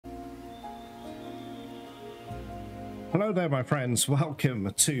Hello there my friends,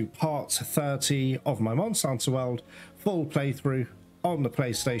 welcome to part 30 of my Monster Hunter World full playthrough on the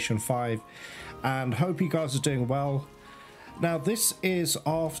PlayStation 5 and hope you guys are doing well. Now this is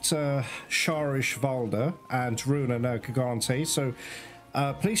after Sharish Valda and Runa Gigante, so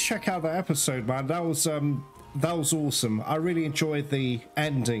please check out that episode, man. That was awesome. I really enjoyed the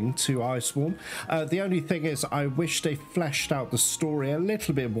ending to Iceborne. The only thing is I wish they fleshed out the story a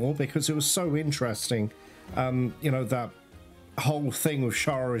little bit more because it was so interesting. You know, that whole thing with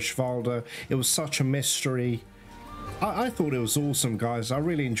Sharish Valda, it was such a mystery. I thought it was awesome, guys. I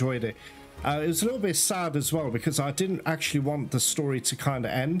really enjoyed it. It was a little bit sad as well because I didn't actually want the story to kind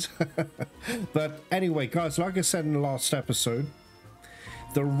of end. But anyway, guys, like I said in the last episode,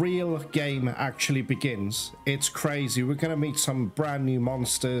 the real game actually begins. It's crazy. We're going to meet some brand new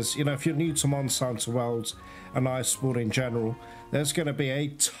monsters. You know, if you're new to Monster Hunter World and Iceborne in general, there's going to be a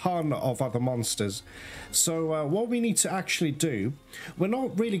ton of other monsters. So what we need to actually do, we're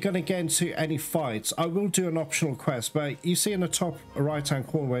not really going to get into any fights. I will do an optional quest, but you see in the top right hand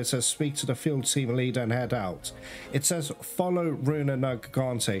corner where it says speak to the field team leader and head out, it says follow Runa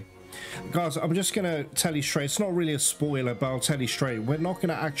Gigante. Guys, I'm just going to tell you straight, it's not really a spoiler, but I'll tell you straight, we're not going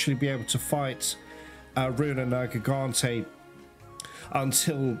to actually be able to fight Runa Gigante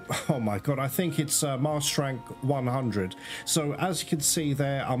until, oh my god, I think it's Master Rank 100. So as you can see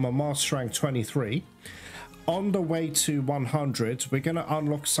there, I'm a Master Rank 23. On the way to 100, we're going to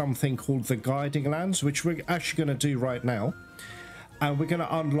unlock something called the Guiding Lands, which we're actually going to do right now. And we're going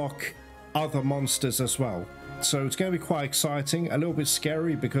to unlock other monsters as well. So it's going to be quite exciting, a little bit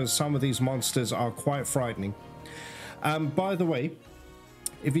scary because some of these monsters are quite frightening. By the way,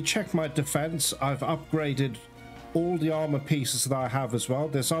 if you check my defense, I've upgraded all the armor pieces that I have as well.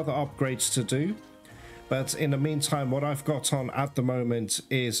 There's other upgrades to do, but in the meantime, what I've got on at the moment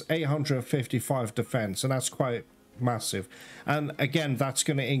is 855 defense, and that's quite massive. And again, that's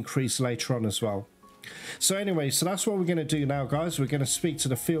going to increase later on as well. So anyway, so that's what we're going to do now, guys. We're going to speak to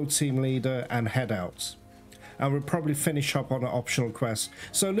the field team leader and head out. And we'll probably finish up on an optional quest.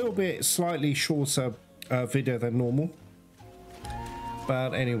 So a little bit slightly shorter video than normal.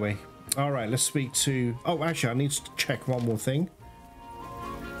 But anyway, all right, let's speak to... Oh, actually, I need to check one more thing.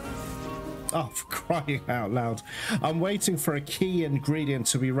 Oh, for crying out loud. I'm waiting for a key ingredient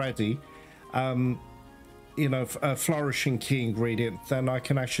to be ready. You know, a flourishing key ingredient. Then I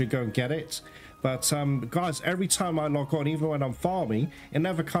can actually go and get it. But, guys, every time I log on, even when I'm farming, it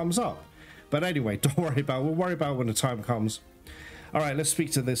never comes up. But anyway, don't worry about it. We'll worry about it when the time comes. All right, let's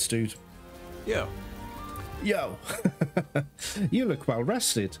speak to this dude. Yo. Yo. You look well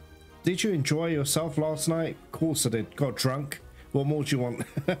rested. Did you enjoy yourself last night? Of course I did. Got drunk. What more do you want?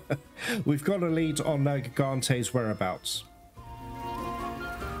 We've got a lead on Gigante's whereabouts.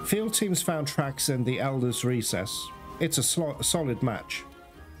 Field teams found tracks in the Elder's Recess. It's a solid match.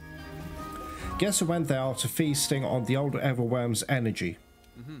 Guess who went there after feasting on the old Everworm's energy?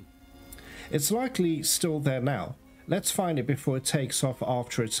 It's likely still there now. Let's find it before it takes off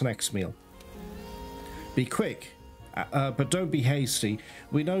after its next meal. Be quick, but don't be hasty.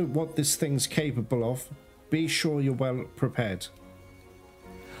 We know what this thing's capable of. Be sure you're well prepared.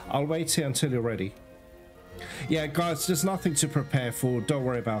 I'll wait here until you're ready. Yeah, guys, there's nothing to prepare for. Don't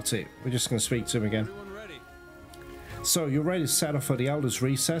worry about it. We're just going to speak to him again. So, you're ready to set off for the Elder's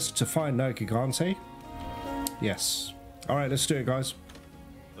Recess to find Gigante? Yes. Alright, let's do it, guys.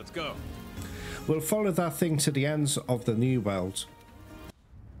 Let's go. We'll follow that thing to the ends of the new world.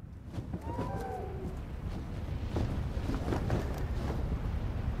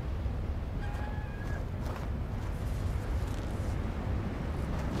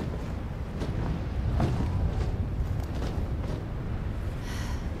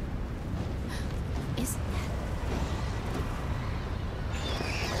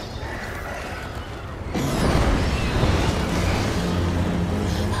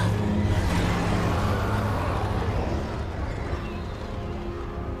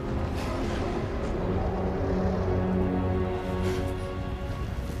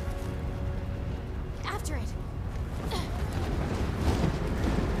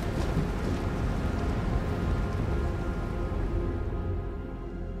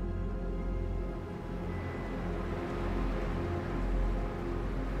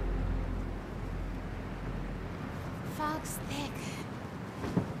 Fog's thick,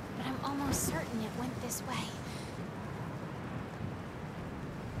 but I'm almost certain it went this way.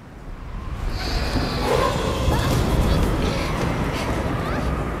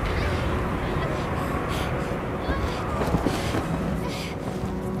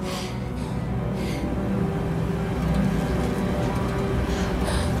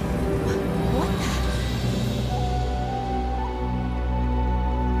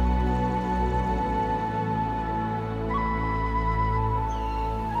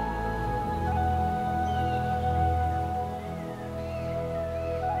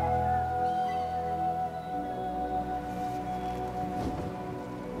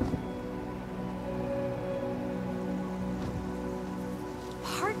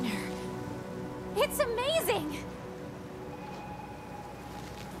 It's amazing!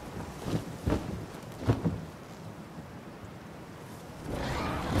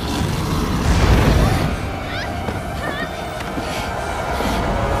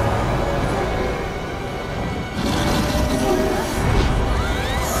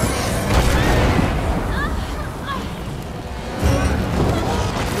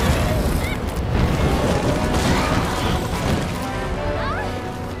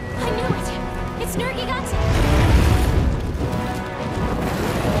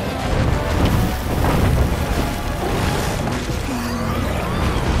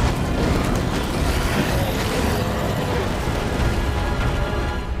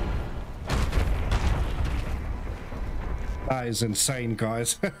 That is insane,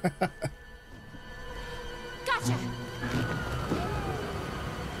 guys. Gotcha.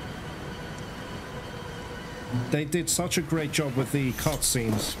 They did such a great job with the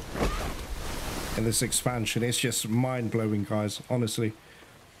cutscenes in this expansion. It's just mind-blowing, guys, honestly.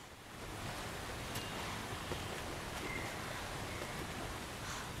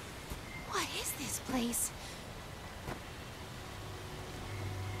 What is this place?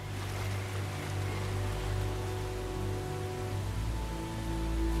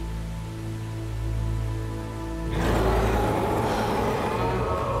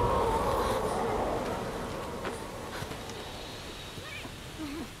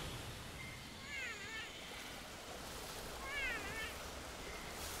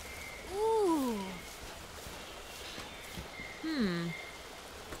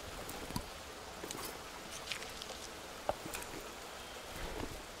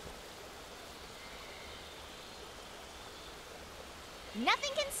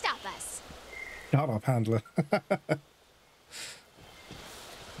 Nothing can stop us. Shut up, handler.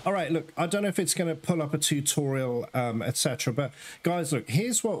 All right, look, I don't know if it's going to pull up a tutorial, etc. But guys, look,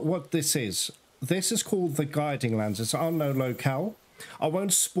 here's what this is. This is called the Guiding Lands. It's an unknown locale. I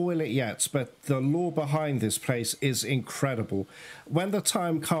won't spoil it yet, but the lore behind this place is incredible. When the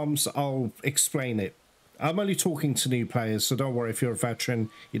time comes, I'll explain it. I'm only talking to new players, so don't worry if you're a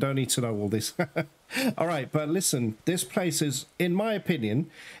veteran. You don't need to know all this. All right, but listen, this place is, in my opinion,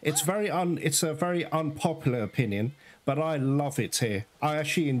 it's a very unpopular opinion, but I love it here. I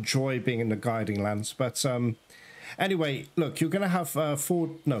actually enjoy being in the Guiding Lands. But anyway, look, you're going to have I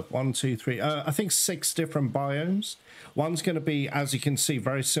think 6 different biomes. One's going to be, as you can see,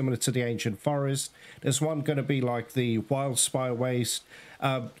 very similar to the Ancient Forest. There's one going to be like the Wild Spire Waste.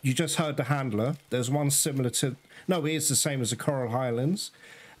 You just heard the handler. There's one similar to... No, it is the same as the Coral Highlands.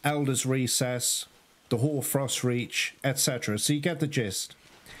 Elder's Recess, the Hoarfrost Reach, etc. So you get the gist.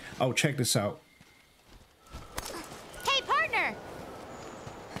 Oh, check this out. Hey, partner!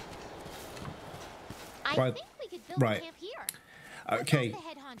 I think we could build a camp here. Okay. The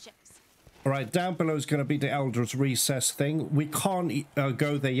head honchos. All right, down below is going to be the Elder's Recess thing. We can't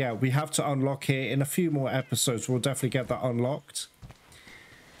go there yet. We have to unlock here. In a few more episodes, we'll definitely get that unlocked.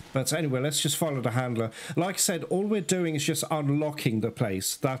 But anyway, let's just follow the handler. Like I said, all we're doing is just unlocking the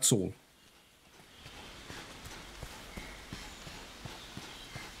place. That's all.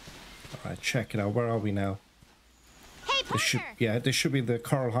 All right, check it out. Where are we now? Hey, partner! This should be the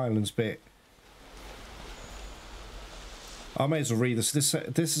Coral Highlands bit. I may as well read this. This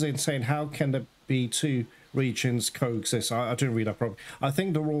is insane. How can there be 2 regions coexist? I didn't read that properly. I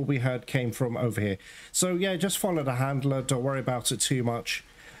think the roar we heard came from over here. So yeah, just follow the handler. Don't worry about it too much.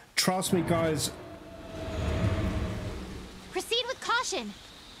 Trust me, guys. Proceed with caution.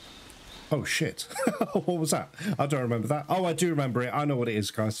 Oh shit. What was that? I don't remember that. Oh, I do remember it. I know what it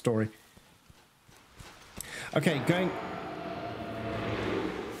is, guys. Story. Okay, going.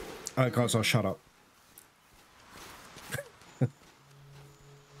 Alright, guys, I'll shut up.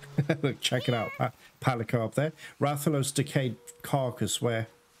 Look, check it out. Palico up there. Rathalos' decayed carcass, where?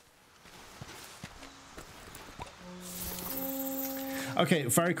 Okay,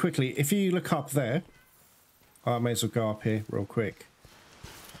 very quickly, if you look up there, I may as well go up here real quick.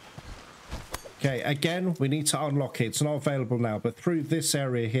 Okay, again, we need to unlock it. It's not available now, but through this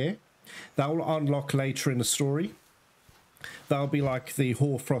area here, that will unlock later in the story. That'll be like the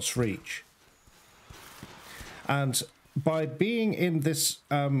Hoarfrost Reach. And by being in this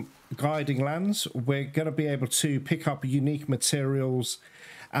Guiding Lands, we're going to be able to pick up unique materials,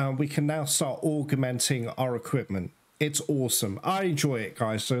 and we can now start augmenting our equipment. It's awesome. I enjoy it,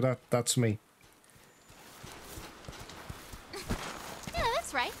 guys, so that's me. Yeah,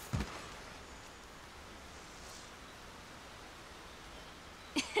 that's right.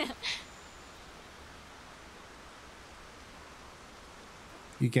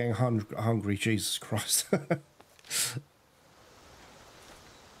 You're getting hungry, Jesus Christ.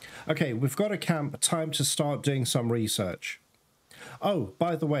 Okay, we've got a camp. Time to start doing some research. Oh,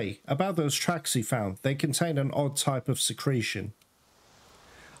 by the way, about those tracks he found, they contain an odd type of secretion.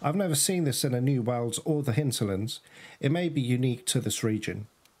 I've never seen this in the New Worlds or the hinterlands. It may be unique to this region.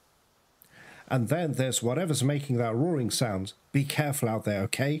 And then there's whatever's making that roaring sound. Be careful out there,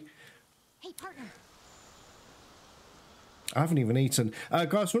 okay? Hey, partner. I haven't even eaten.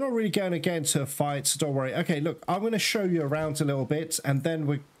 Guys, we're not really going to get into a fight, so don't worry. Okay, look, I'm going to show you around a little bit, and then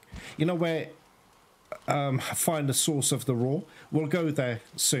we, you know where, find the source of the roar. We'll go there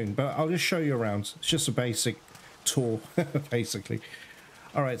soon, but I'll just show you around. It's just a basic tour, basically.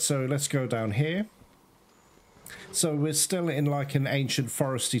 All right, so let's go down here. So we're still in like an ancient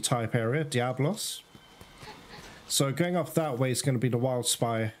foresty type area, Diablos. So going up that way is going to be the Wild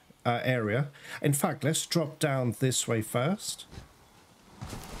Spire area. In fact, let's drop down this way first.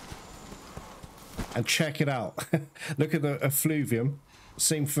 And check it out. Look at the effluvium.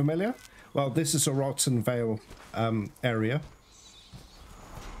 Seem familiar? Well, this is a Rotten Vale area.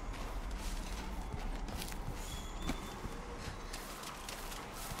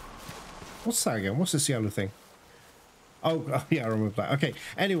 What's that again? What's this yellow thing? Oh, yeah, I remember that. Okay,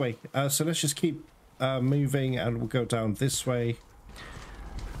 anyway, so let's just keep moving and we'll go down this way.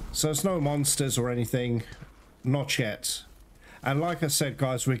 So there's no monsters or anything. Not yet. And like I said,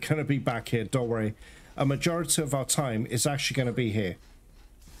 guys, we're going to be back here. Don't worry. A majority of our time is actually going to be here.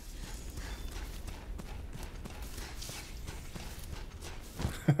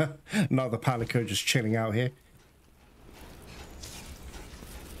 Another palico just chilling out here.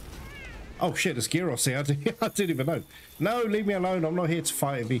 Oh shit, there's Gyros here. I didn't even know. No, leave me alone. I'm not here to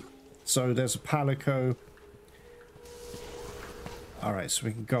fight me. So there's a palico. Alright, so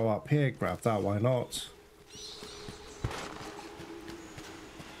we can go up here, grab that, why not?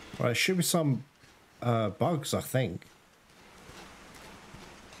 Right, should be some bugs, I think.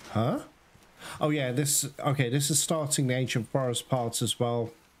 Huh? Oh yeah, this, okay, this is starting the ancient forest parts as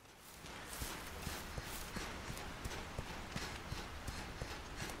well.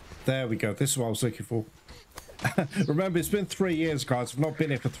 There we go, this is what I was looking for. Remember, it's been 3 years, guys. I've not been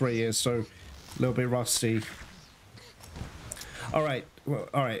here for 3 years, so a little bit rusty. Alright, well,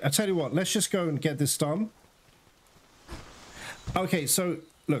 alright, I tell you what, let's just go and get this done. Okay, so,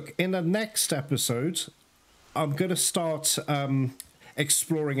 look, in the next episode, I'm going to start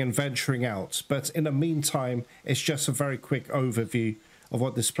exploring and venturing out. But in the meantime, it's just a very quick overview of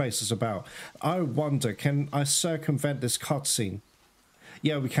what this place is about. I wonder, can I circumvent this cutscene?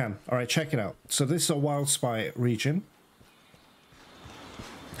 Yeah, we can. All right, check it out. So this is a Wild Spire region.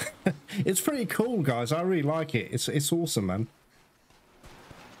 It's pretty cool, guys. I really like it. It's awesome, man.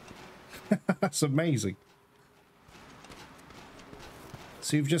 That's amazing.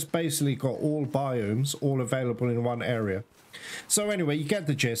 So you've just basically got all biomes all available in one area. So anyway, you get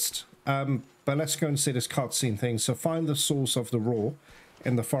the gist. But let's go and see this cutscene thing. So find the source of the roar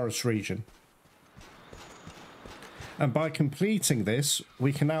in the forest region. And by completing this,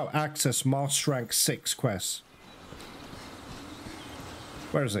 we can now access Master Rank 6 quests.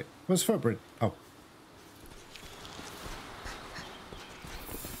 Where is it? Where's Footprint? Oh.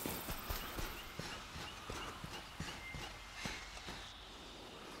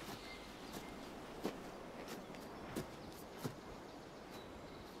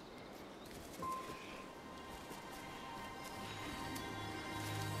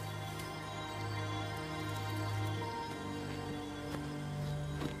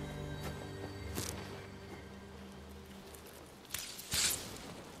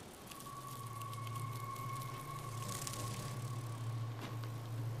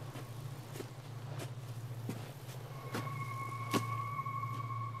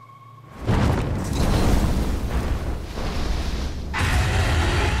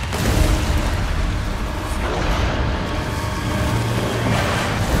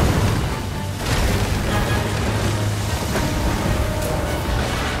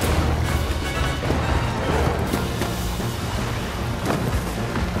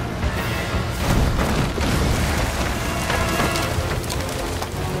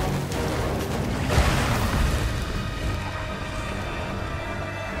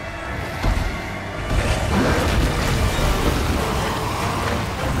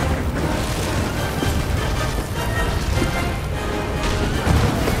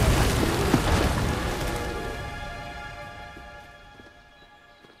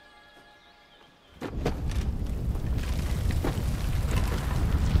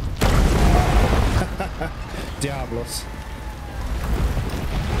 Diablos.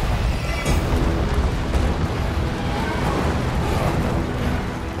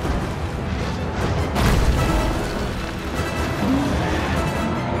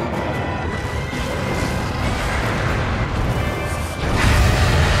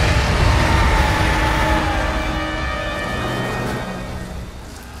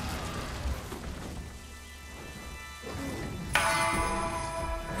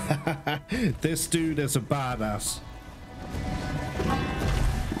 This dude is a badass.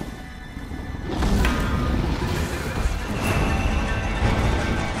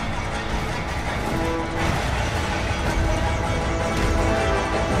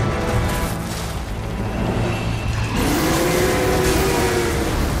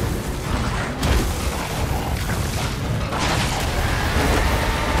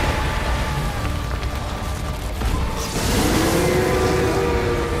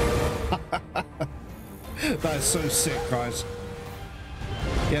 That is so sick, guys.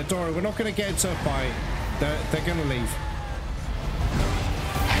 Yeah, Dora, we're not going to get into a fight. They're going to leave.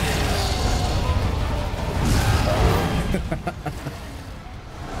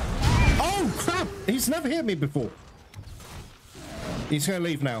 Oh, crap! He's never hit me before. He's going to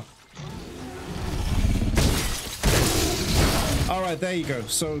leave now. Alright, there you go.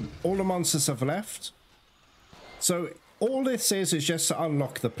 So, all the monsters have left. So, all this is just to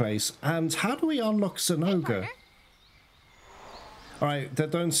unlock the place. And how do we unlock Zinogre? Alright, there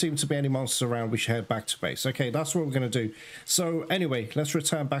don't seem to be any monsters around. We should head back to base. Okay, that's what we're going to do. So, anyway, let's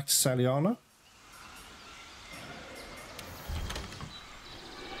return back to Seliana.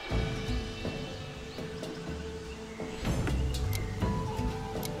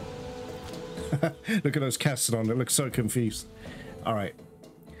 Look at those Castodon. They look so confused. Alright.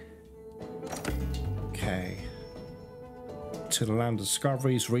 Okay. To the land of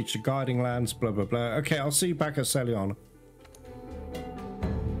discoveries, reach the guiding lands, blah blah blah. Okay, I'll see you back at Seliana.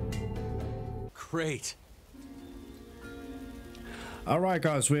 Great. Alright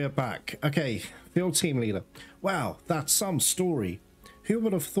guys, we're back. Okay, field team leader. Wow, that's some story. Who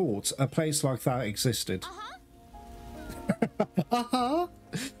would have thought a place like that existed?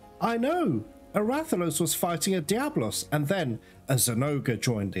 I know. A Rathalos was fighting a Diablos, and then a Zinogre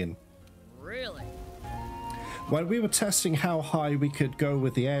joined in. Really? When we were testing how high we could go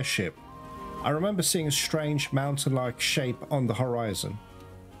with the airship, I remember seeing a strange mountain-like shape on the horizon.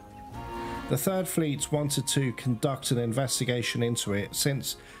 The Third Fleet wanted to conduct an investigation into it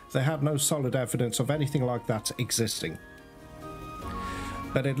since they had no solid evidence of anything like that existing.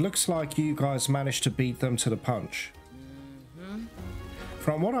 But it looks like you guys managed to beat them to the punch.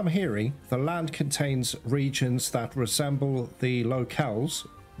 From what I'm hearing, the land contains regions that resemble the locales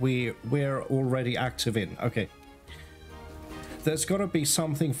we're already active in. Okay. There's got to be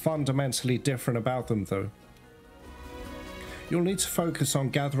something fundamentally different about them, though. You'll need to focus on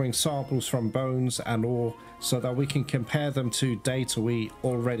gathering samples from bones and ore so that we can compare them to data we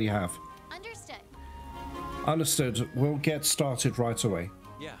already have. Understood. Understood. We'll get started right away.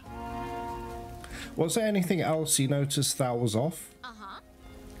 Yeah. Was there anything else you noticed that was off?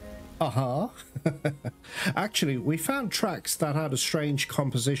 Actually, we found tracks that had a strange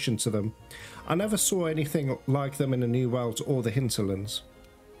composition to them. I never saw anything like them in the New World or the hinterlands.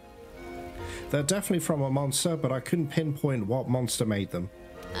 They're definitely from a monster, but I couldn't pinpoint what monster made them.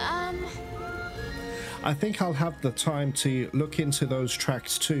 I think I'll have the time to look into those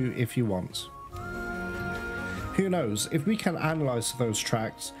tracks too if you want. Who knows, if we can analyze those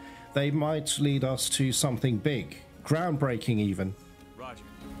tracks, they might lead us to something big, groundbreaking even. Roger.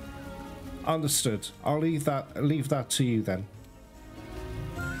 Understood. I'll leave that to you then.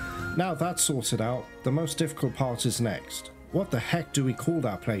 Now that's sorted out, the most difficult part is next. What the heck do we call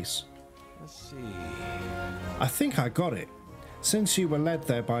that place? Let's see. I think I got it. Since you were led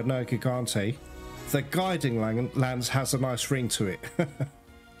there by Nergigante, the guiding lands has a nice ring to it.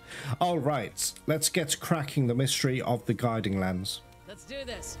 Alright, let's get cracking the mystery of the guiding lands. Let's do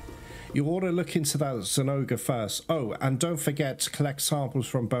this. You ought to look into that Zinogre first. Oh, and don't forget to collect samples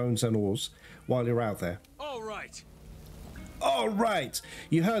from bones and ores while you're out there. All right. All right.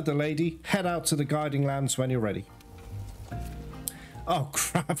 You heard the lady. Head out to the guiding lands when you're ready. Oh,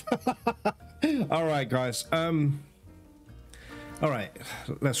 crap. All right, guys. All right,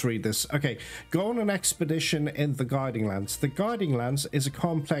 let's read this. Okay, go on an expedition in the Guiding Lands. The Guiding Lands is a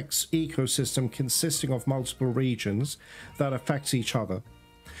complex ecosystem consisting of multiple regions that affect each other.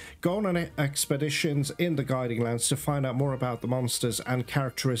 Go on an expeditions in the Guiding Lands to find out more about the monsters and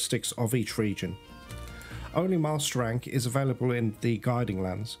characteristics of each region. Only Master Rank is available in the Guiding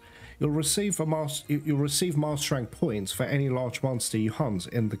Lands. You'll receive Master Rank points for any large monster you hunt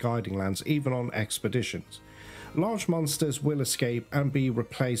in the Guiding Lands, even on expeditions. Large monsters will escape and be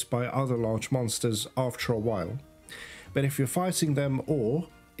replaced by other large monsters after a while. But if you're fighting them or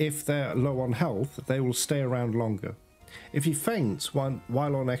if they're low on health, they will stay around longer. If you faint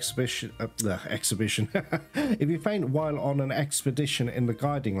while on if you faint while on an expedition in the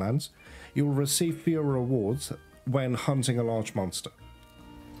Guiding Lands, you will receive fewer rewards when hunting a large monster.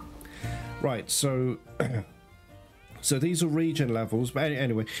 Right, so So these are region levels, but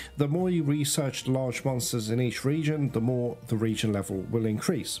anyway, the more you research the large monsters in each region, the more the region level will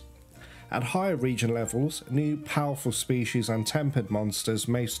increase. At higher region levels, new powerful species and tempered monsters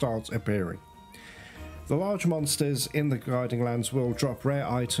may start appearing. The large monsters in the Guiding Lands will drop rare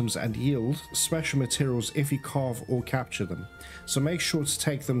items and yield special materials if you carve or capture them, so make sure to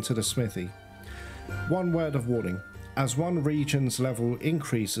take them to the smithy. One word of warning. As one region's level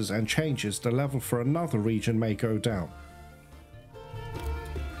increases and changes, the level for another region may go down.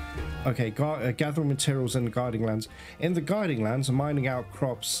 Okay, gathering materials in the Guiding Lands. In the Guiding Lands, mining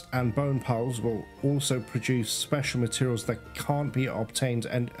outcrops and bone piles will also produce special materials that can't be obtained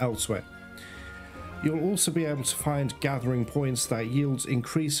elsewhere. You'll also be able to find gathering points that yield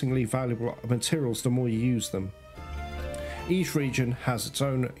increasingly valuable materials the more you use them. Each region has its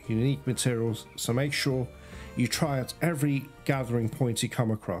own unique materials, so make sure you try at every gathering point you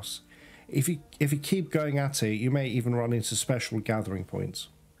come across. If you keep going at it, you may even run into special gathering points.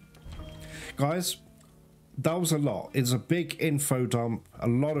 Guys, that was a lot. It's a big info dump, a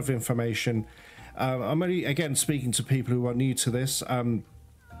lot of information. I'm only, again, speaking to people who are new to this.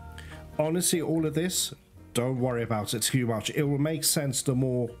 Honestly, all of this, don't worry about it too much. It will make sense the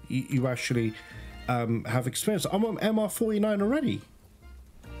more you actually have experience. I'm on MR49 already.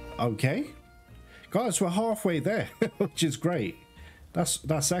 Okay. Guys, we're halfway there, which is great.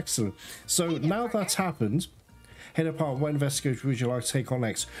 That's excellent. So now that's happened, head apart, what investigation would you like to take on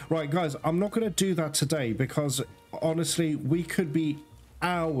next? Right, guys, I'm not going to do that today because honestly, we could be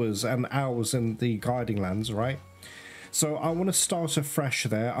hours and hours in the Guiding Lands, right? So I want to start afresh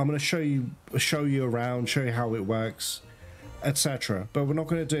there. I'm going to show you around, show you how it works, etc. But we're not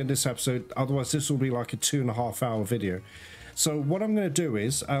going to do it in this episode. Otherwise, this will be like a 2.5 hour video. So what I'm going to do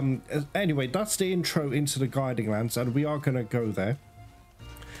is, anyway, that's the intro into the Guiding Lands, and we are going to go there.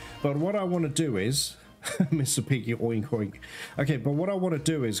 But what I want to do is, Mr. Piggy, oink oink. Okay, but what I want to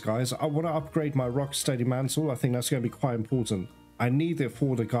do is, guys, I want to upgrade my Rocksteady Mantle. I think that's going to be quite important. I need it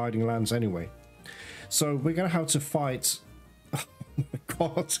for the Guiding Lands anyway. So we're going to have to fight... Oh my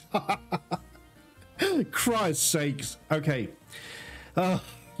god. Christ's sakes. Okay. Let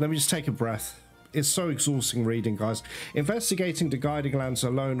me just take a breath. It's so exhausting reading, guys. Investigating the Guiding Lands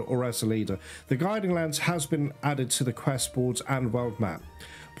alone or as a leader. The Guiding Lands has been added to the quest boards and world map.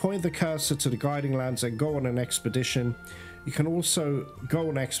 Point the cursor to the Guiding Lands and go on an expedition. You can also go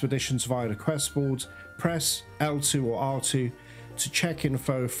on expeditions via the quest board. Press L2 or R2 to check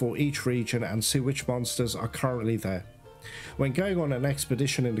info for each region and see which monsters are currently there. When going on an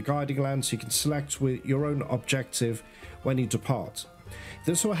expedition in the Guiding Lands, you can select with your own objective when you depart.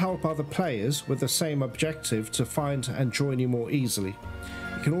 This will help other players with the same objective to find and join you more easily.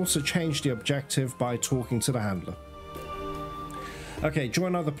 You can also change the objective by talking to the handler. Okay,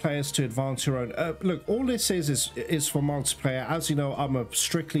 join other players to advance your own. Look, all this is for multiplayer. As you know, I'm a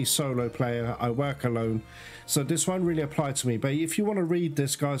strictly solo player. I work alone, so this won't really apply to me. But if you want to read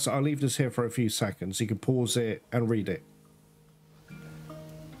this, guys, I'll leave this here for a few seconds. You can pause it and read it.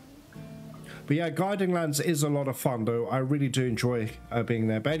 But yeah, Guiding Lands is a lot of fun, though. I really do enjoy being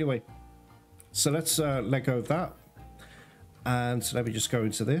there. But anyway, so let's let go of that. And let me just go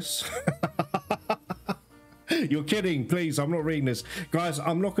into this. You're kidding, please. I'm not reading this. Guys,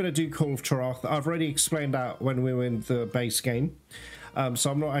 I'm not going to do Call of Tarath. I've already explained that when we were in the base game. So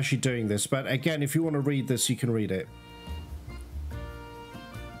I'm not actually doing this. But again, if you want to read this, you can read it.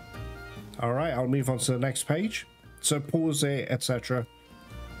 All right, I'll move on to the next page. So pause it, etc.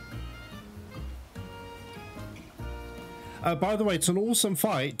 By the way, it's an awesome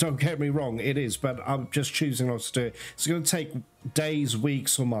fight. Don't get me wrong, it is, but I'm just choosing not to do it. It's going to take days,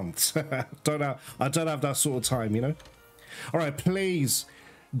 weeks, or months. I don't have that sort of time, you know. All right, please,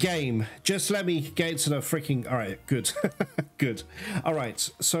 game, just let me get to the freaking. All right, good, good. All right,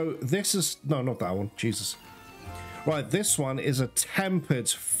 so this is not that one. Jesus. Right, this one is a tempered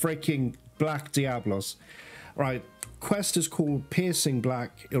freaking black Diablos. Right. Quest is called Piercing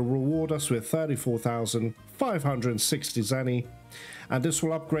Black. It'll reward us with 34,560 Zenny, and this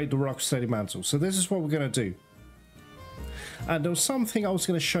will upgrade the Rocksteady Mantle. So this is what we're going to do. And there was something I was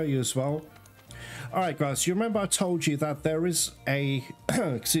going to show you as well. Alright guys, you remember I told you that there is a,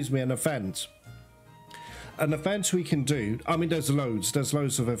 excuse me, an event. An event we can do. I mean, there's loads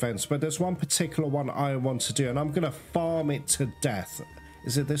of events, but there's one particular one I want to do, and I'm going to farm it to death.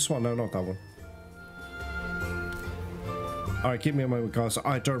 Is it this one? No, not that one. Alright, give me a moment, guys.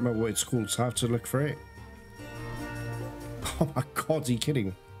 I don't remember what it's called, so I have to look for it. Oh my god, are you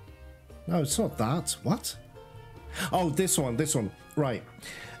kidding? No, it's not that. What? Oh, this one. Right.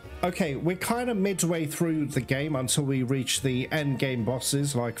 Okay, we're kind of midway through the game until we reach the end game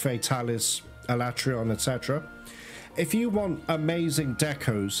bosses like Fatalis, Elatrion, etc. if you want amazing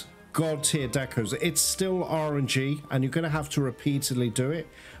decos, god tier decos, it's still RNG and you're going to have to repeatedly do it,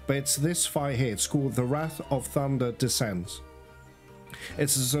 but it's this fight here. It's called the Wrath of Thunder Descends.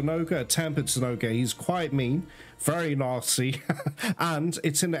 It's a Zinogre, a tempered Zinogre. He's quite mean, very nasty, and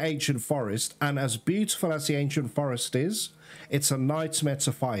it's in the ancient forest, and as beautiful as the ancient forest is, it's a nightmare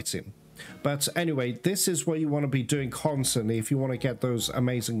to fight in. But anyway, this is what you want to be doing constantly if you want to get those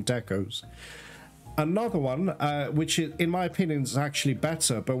amazing decos. Another one, which is, in my opinion is actually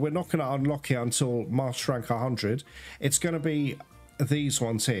better, but we're not going to unlock it until Master Rank 100. It's going to be these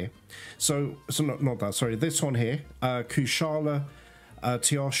ones here. So not that, sorry, this one here. Kushala,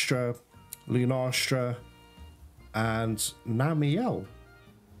 Teostra, Lunastra, and Namiel.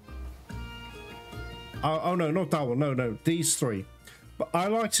 Oh no, not that one. No, these three. But I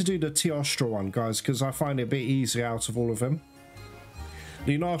like to do the Teostra one, guys, because I find it a bit easier out of all of them.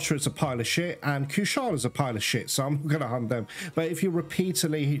 Lunastra is a pile of shit, and Kushala is a pile of shit, so I'm not going to hunt them. But if you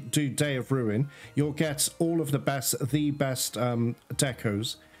repeatedly do Day of Ruin, you'll get all of the best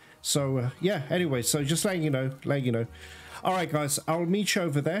decos. So, yeah, anyway, so just letting you know. All right, guys, I'll meet you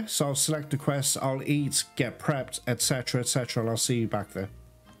over there. So I'll select the quest, I'll eat, get prepped, etc., etc., and I'll see you back there.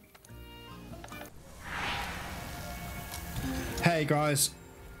 Hey, guys.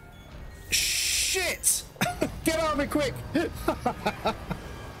 Shit! Get out of it quick!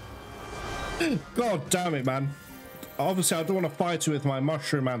 God damn it, man. Obviously, I don't want to fight you with my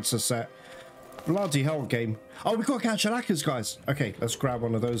Mushroom Answer set. Bloody hell, game. Oh, we got Gadgelakas, guys. Okay, let's grab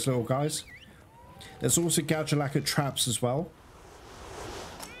one of those little guys. There's also Gadgelaka traps as well.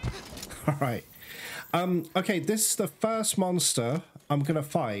 Alright. Okay, this is the first monster I'm going to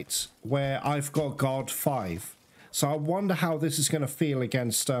fight where I've got Guard 5. So I wonder how this is going to feel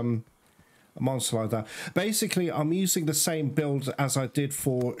against a monster like that. Basically, I'm using the same build as I did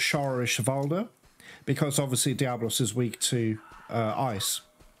for Shara Valda, because obviously Diablos is weak to ice.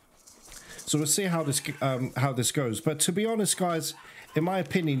 So we'll see how this goes. But to be honest, guys, in my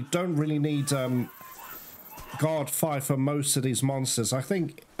opinion, you don't really need Guard 5 for most of these monsters. I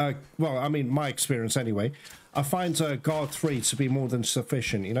think, well, I mean, my experience anyway, I find Guard 3 to be more than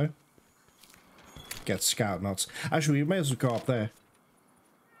sufficient, you know? Get scout nuts. Actually, you may as well go up there.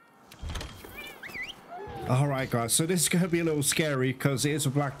 Alright, guys, so this is going to be a little scary because it is a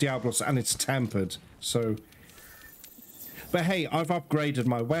Black Diablos and it's tempered, so... But hey, I've upgraded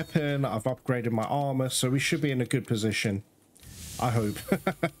my weapon, I've upgraded my armor, so we should be in a good position. I hope.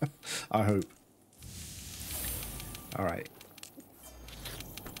 I hope. Alright.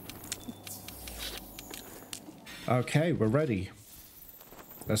 Okay, we're ready.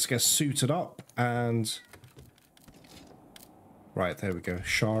 Let's get suited up and... Right, there we go.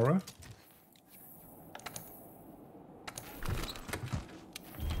 Shara.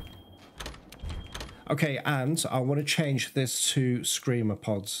 Okay, and I want to change this to Screamer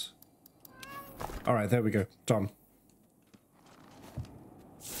Pods. Alright, there we go. Done.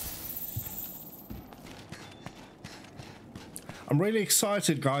 I'm really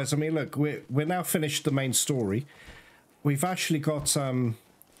excited, guys. I mean, look, we're now finished the main story. We've actually got a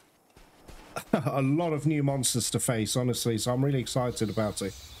lot of new monsters to face, honestly, so I'm really excited about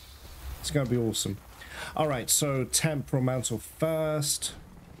it. It's going to be awesome. Alright, so Temporal Mantle first.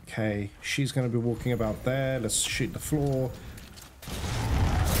 Okay, she's going to be walking about there. Let's shoot the floor.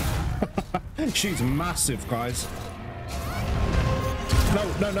 She's massive, guys.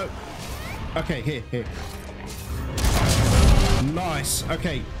 No. Okay, here. Nice,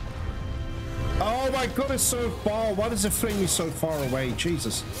 okay. Oh my god, it's so far. Why does it fling me so far away?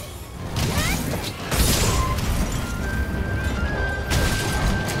 Jesus.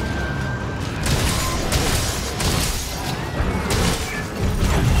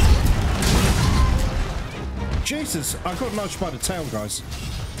 Jesus, I got nudged by the tail, guys.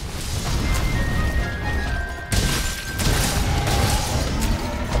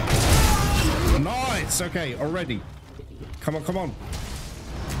 Nice, okay, already. Come on.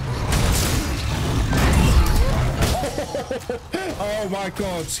 Oh my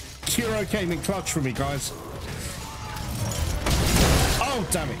god, Kiro came in clutch for me, guys. Oh,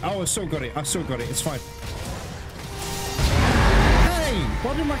 damn it. Oh, I still got it. It's fine. Hey,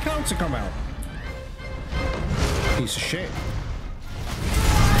 why did my counter come out? Piece of shit.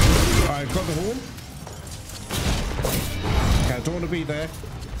 Alright, I've got the horn. Okay, I don't want to be there.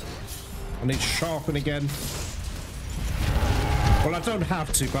 I need to sharpen again. Well, I don't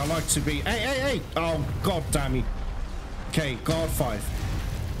have to, but I like to be... Hey! Oh, god damn it. Okay, Guard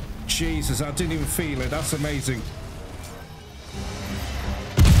 5. Jesus, I didn't even feel it. That's amazing.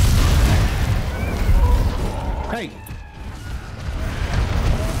 Hey!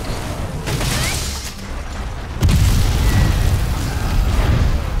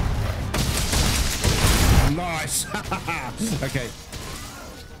 Okay.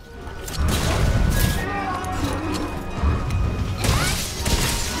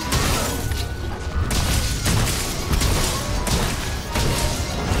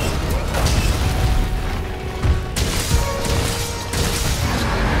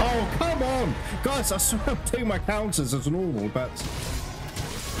 Guys, I swear I'm doing my counters as normal, but...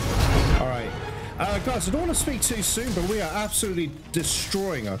 Alright. Guys, I don't want to speak too soon, but we are absolutely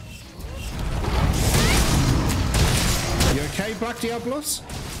destroying her. You okay, Black Diablos?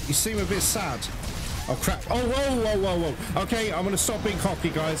 You seem a bit sad. Oh, crap. Oh, whoa, whoa, whoa, whoa. Okay, I'm going to stop being cocky,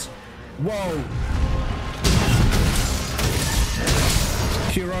 guys. Whoa.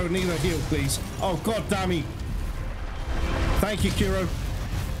 Kuro, need a heal, please. Oh, god damn me. Thank you, Kuro.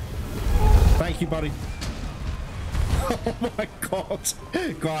 Thank you, buddy. Oh my god.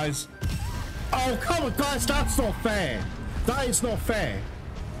 Guys. Oh, come on, guys. That's not fair. That is not fair.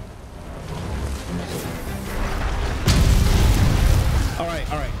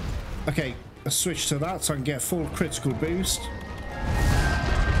 Alright, alright. Okay, let's switch to that so I can get full critical boost.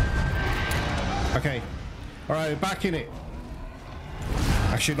 Okay. Alright, back in it.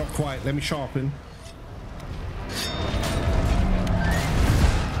 Actually, not quite. Let me sharpen.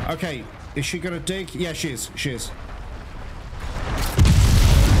 Okay. Is she gonna dig? Yeah, she is. She is.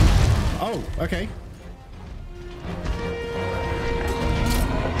 Oh, okay.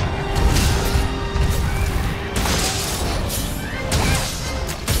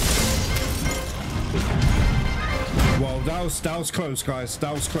 Well, that was close, guys.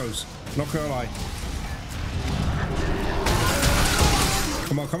 That was close. Not gonna lie.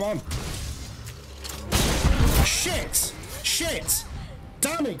 Come on, come on. Shit! Shit!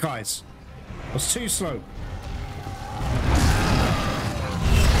 Damn it, guys. I was too slow.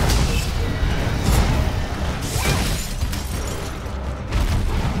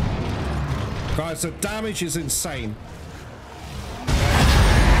 Guys, the damage is insane.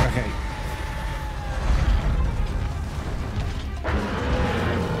 Okay.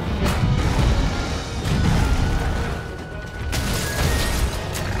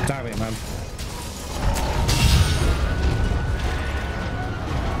 Damn it, man.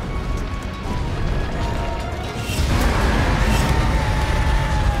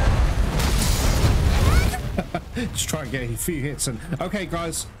 Just try and get a few hits and okay,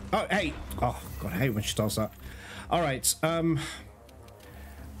 guys. Oh, hey. Oh god, I hate when she does that. All right.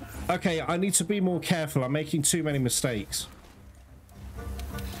 Okay, I need to be more careful. I'm making too many mistakes.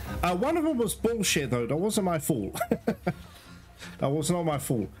 One of them was bullshit, though. That wasn't my fault. That was not my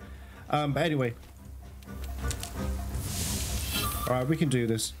fault. But anyway. All right, we can do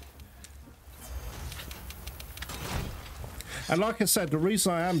this. And like I said, the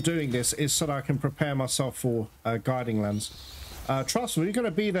reason I am doing this is so that I can prepare myself for guiding lands. Trust me, you're going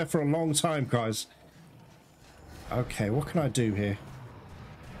to be there for a long time, guys. Okay, what can I do here?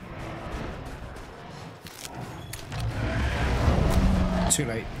 Too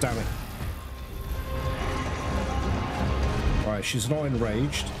late, damn it. Right, she's not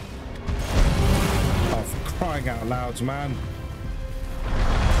enraged. Oh, for crying out loud, man.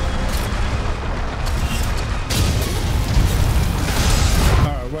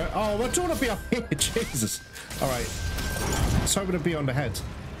 Oh, I don't want to be up here. Jesus. All right. So I'm going to be on the head.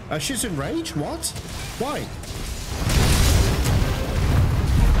 She's enraged? What? Why?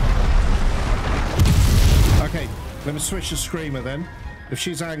 Okay. Let me switch to Screamer then. If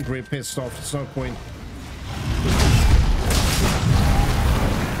she's angry and pissed off, it's no point.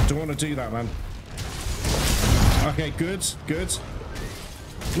 Don't want to do that, man. Okay, good. Good.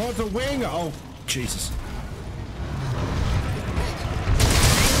 Not the wing. Oh, Jesus.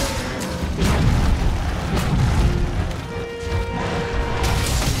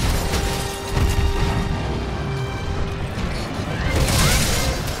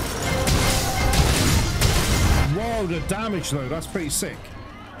 The damage though, that's pretty sick.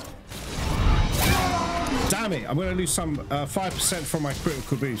 Damn it, I'm going to lose some 5% from my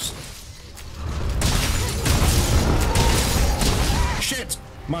critical boost. Shit,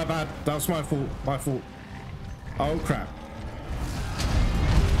 my bad, that was my fault, Oh crap.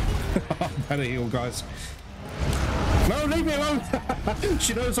 Better heal, guys. No, leave me alone.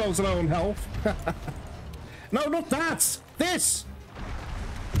 She knows I was low on health. No, not that, this.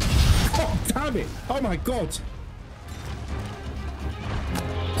 God damn it, oh my god.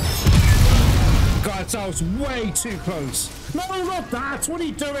 Guys, that was way too close. No, not that. What are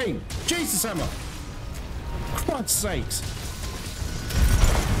you doing? Jesus, Emma. Christ's sakes.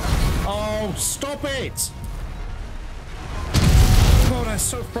 Oh, stop it. God, that's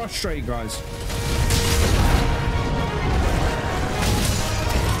so frustrating, guys.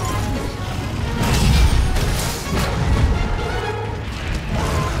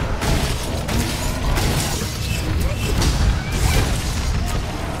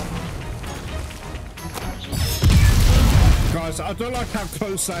 don't like how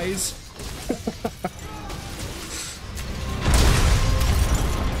close that is.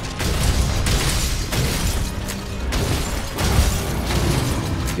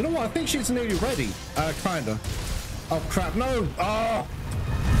 You know what? I think she's nearly ready. Kinda. Oh crap! No! Oh!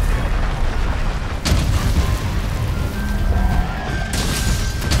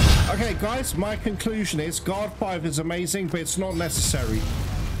 Okay, guys. My conclusion is Guard 5 is amazing, but it's not necessary.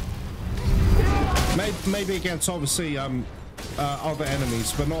 Maybe against obviously other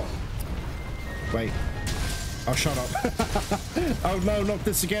enemies, but not. Wait. Oh, shut up! Oh no! Not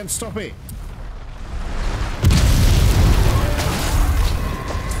this again! Stop it!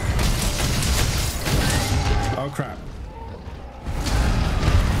 Oh crap.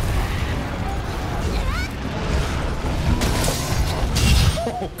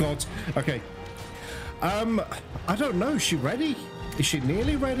 Oh god. Okay. I don't know. Is she ready? Is she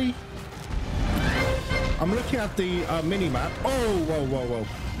nearly ready? I'm looking at the mini map. Oh, whoa, whoa, whoa.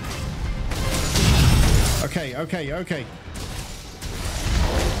 Okay, okay, okay.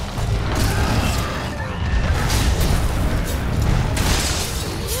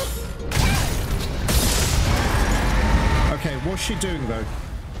 Okay, what's she doing though?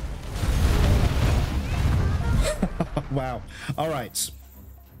 Wow. All right.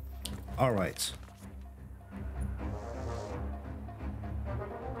 All right.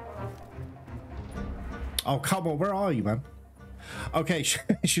 Oh, come on. Where are you, man? Okay,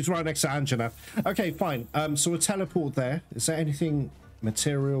 she's right next to Angela. Okay, fine. So we'll teleport there. Is there anything,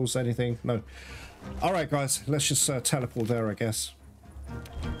 materials, anything? No. All right, guys. Let's just teleport there, I guess.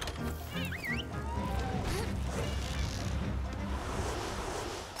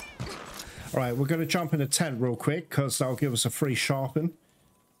 All right, we're going to jump in a tent real quick because that'll give us a free sharpen.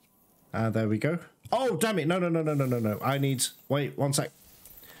 There we go. Oh, damn it. No, no, no, no, no, no, no. I need... Wait, one sec.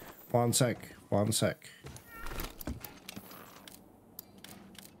 One sec. One sec.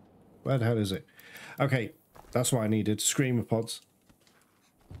 Where the hell is it? Okay, that's what I needed. Screamer pods.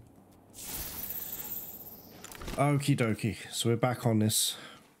 Okie dokie. So we're back on this.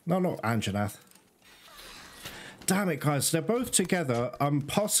 No, not Anjanath. Damn it, guys. They're both together.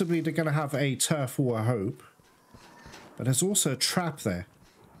 Possibly they're going to have a turf war, I hope. But there's also a trap there.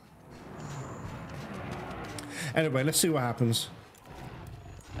 Anyway, let's see what happens.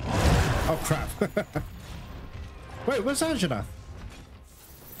 Oh, crap. Wait, where's Angela?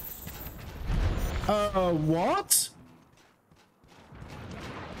 What?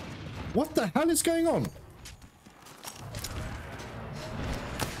 What the hell is going on?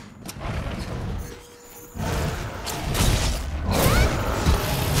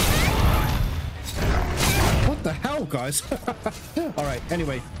 What the hell, guys? All right,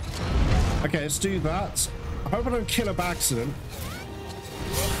 anyway. Okay, let's do that. I hope I don't kill her by accident.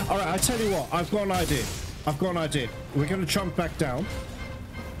 All right, I tell you what, I've got an idea. I've got an idea. We're going to jump back down.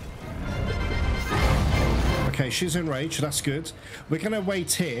 Okay, she's in rage. That's good. We're going to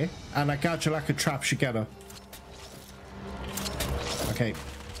wait here, and a gadget like a trap should get her. Okay.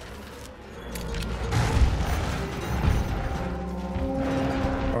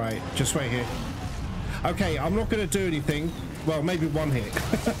 All right, just wait here. Okay, I'm not going to do anything. Well, maybe one hit.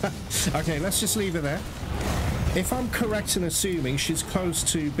 Okay, let's just leave it there. If I'm correct in assuming she's close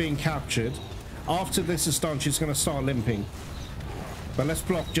to being captured, after this is done, she's going to start limping. But let's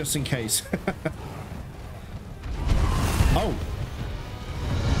block just in case. Oh.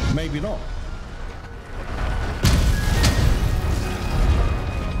 Maybe not.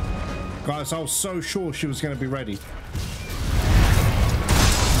 Guys, I was so sure she was going to be ready.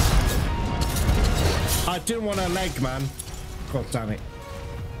 I didn't want her leg, man. God damn it.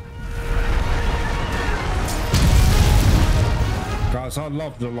 Guys, I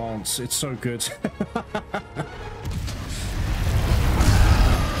love the lance. It's so good.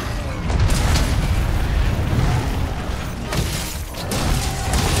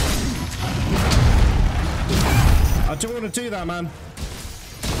 I don't want to do that, man.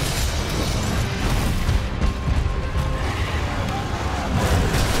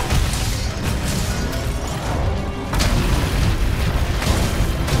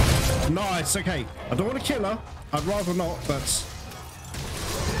 Nice, okay. I don't want to kill her. I'd rather not, but...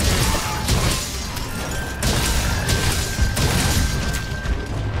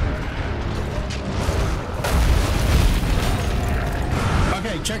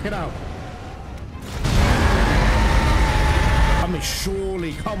 Okay, check it out. I mean,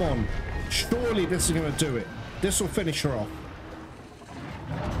 surely, come on. Surely this is going to do it. This will finish her off.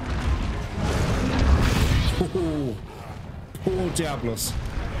 Oh, poor Diablos.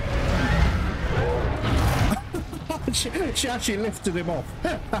 she actually lifted him off.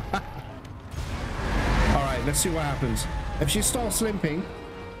 All right, let's see what happens. If she starts limping...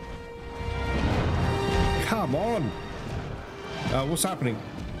 Come on! What's happening?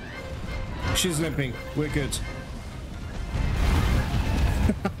 She's limping. We're good.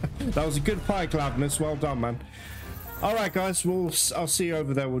 That was a good fight, Gladness. Well done, man. Alright, guys. I'll see you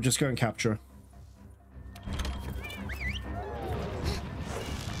over there. We'll just go and capture her.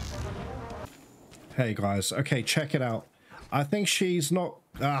 Hey, guys. Okay, check it out. I think she's not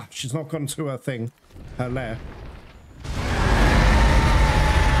gone to her thing. Her lair.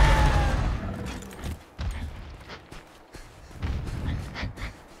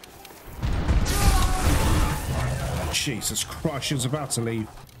 Jesus Christ, she was about to leave.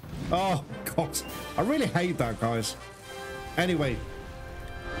 Oh, God. I really hate that, guys. Anyway.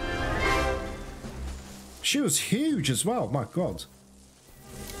 She was huge as well. My God.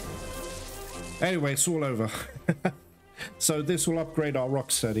 Anyway, it's all over. So this will upgrade our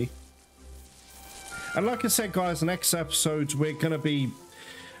Rocksteady. And like I said, guys, next episode, we're going to be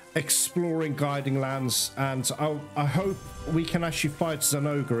exploring Guiding Lands. And I hope we can actually fight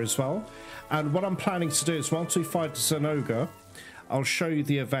Zinogre as well. And what I'm planning to do is once we fight Zinogre, I'll show you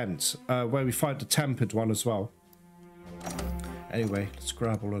the event where we fight the Tempered one as well. Anyway, let's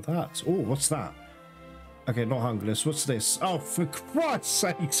grab all of that. Oh, what's that? Okay, not Hungerless. What's this? Oh, for Christ's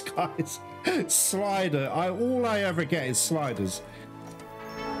sakes, guys. Slider. All I ever get is sliders.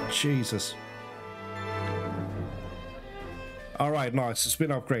 Jesus. Alright, nice. It's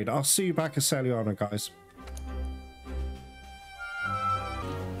been upgraded. I'll see you back at Seliana, guys.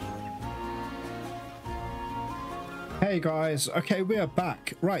 Hey guys, okay, we are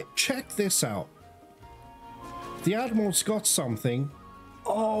back. Right, check this out. The Admiral's got something.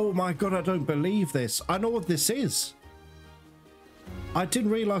 Oh my God, I don't believe this. I know what this is. I didn't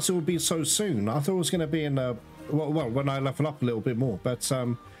realize it would be so soon. I thought it was going to be in well, when I level up a little bit more. But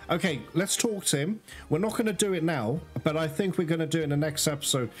okay, let's talk to him. We're not going to do it now, but I think we're going to do it in the next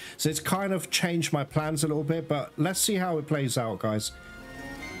episode. So it's kind of changed my plans a little bit, but let's see how it plays out, guys.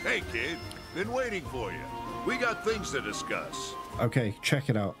 Hey kid, been waiting for you. We got things to discuss. Okay, check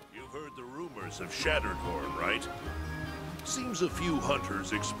it out. You've heard the rumors of Shattered-Horn, right? Seems a few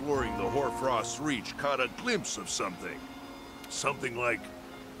hunters exploring the Hoarfrost's Reach caught a glimpse of something. Something like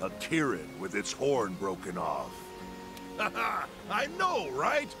a Kirin with its horn broken off. Haha, I know,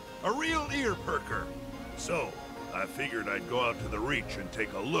 right? A real ear-perker. So, I figured I'd go out to the Reach and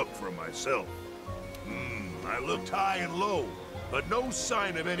take a look for myself. I looked high and low, but no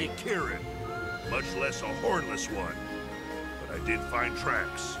sign of any Kirin. Much less a hornless one. But I did find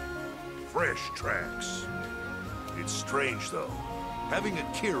tracks. Fresh tracks. It's strange, though. Having a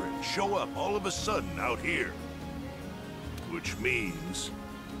Kirin show up all of a sudden out here. Which means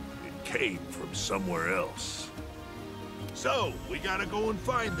it came from somewhere else. So, we gotta go and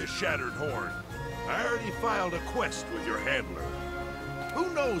find this Shattered Horn. I already filed a quest with your handler.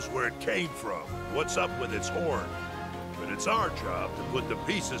 Who knows where it came from, what's up with its horn. But it's our job to put the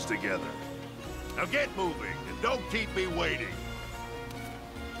pieces together. Now get moving, and don't keep me waiting.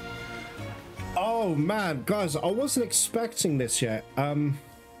 Oh man, guys, I wasn't expecting this yet. I've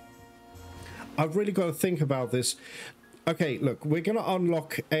really got to think about this. Okay, look, we're gonna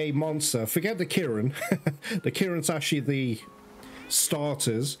unlock a monster. Forget the Kirin. The Kirin's actually the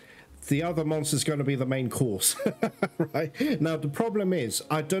starters. The other monster's going to be the main course. Right? Now, the problem is,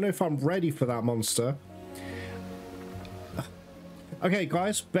 I don't know if I'm ready for that monster. Okay,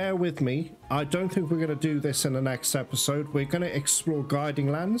 guys, bear with me. I don't think we're going to do this in the next episode. We're going to explore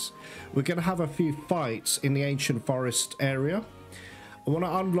Guiding Lands. We're going to have a few fights in the Ancient Forest area. I want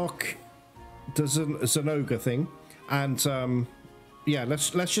to unlock the Zinogre thing. And, yeah,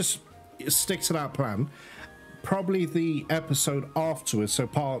 let's just stick to that plan. Probably the episode afterwards, so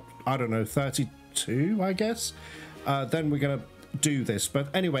part, I don't know, 32, I guess. Then we're going to do this.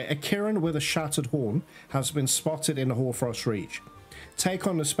 But anyway, a Kirin with a shattered horn has been spotted in the Hoarfrost Reach. Take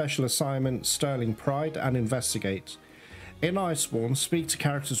on the special assignment Sterling Pride and investigate. In Iceborne, speak to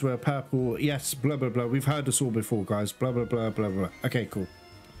characters with a purple... Yes, blah, blah, blah. We've heard this all before, guys. Blah, blah, blah, blah, blah. Okay, cool.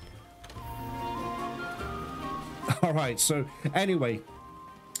 Alright, so anyway.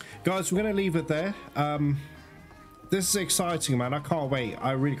 Guys, we're going to leave it there. This is exciting, man. I can't wait.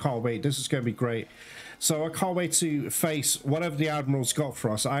 I really can't wait. This is going to be great. So I can't wait to face whatever the Admiral's got for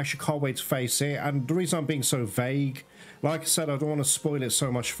us. I actually can't wait to face it. And the reason I'm being so vague, like I said, I don't want to spoil it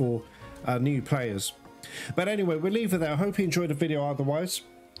so much for new players. But anyway, we'll leave it there. I hope you enjoyed the video otherwise.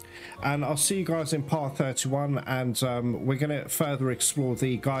 And I'll see you guys in part 31. And we're going to further explore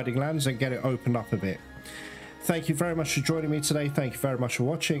the Guiding Lands and get it opened up a bit. Thank you very much for joining me today. Thank you very much for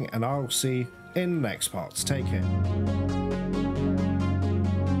watching. And I'll see you in the next parts. Take care.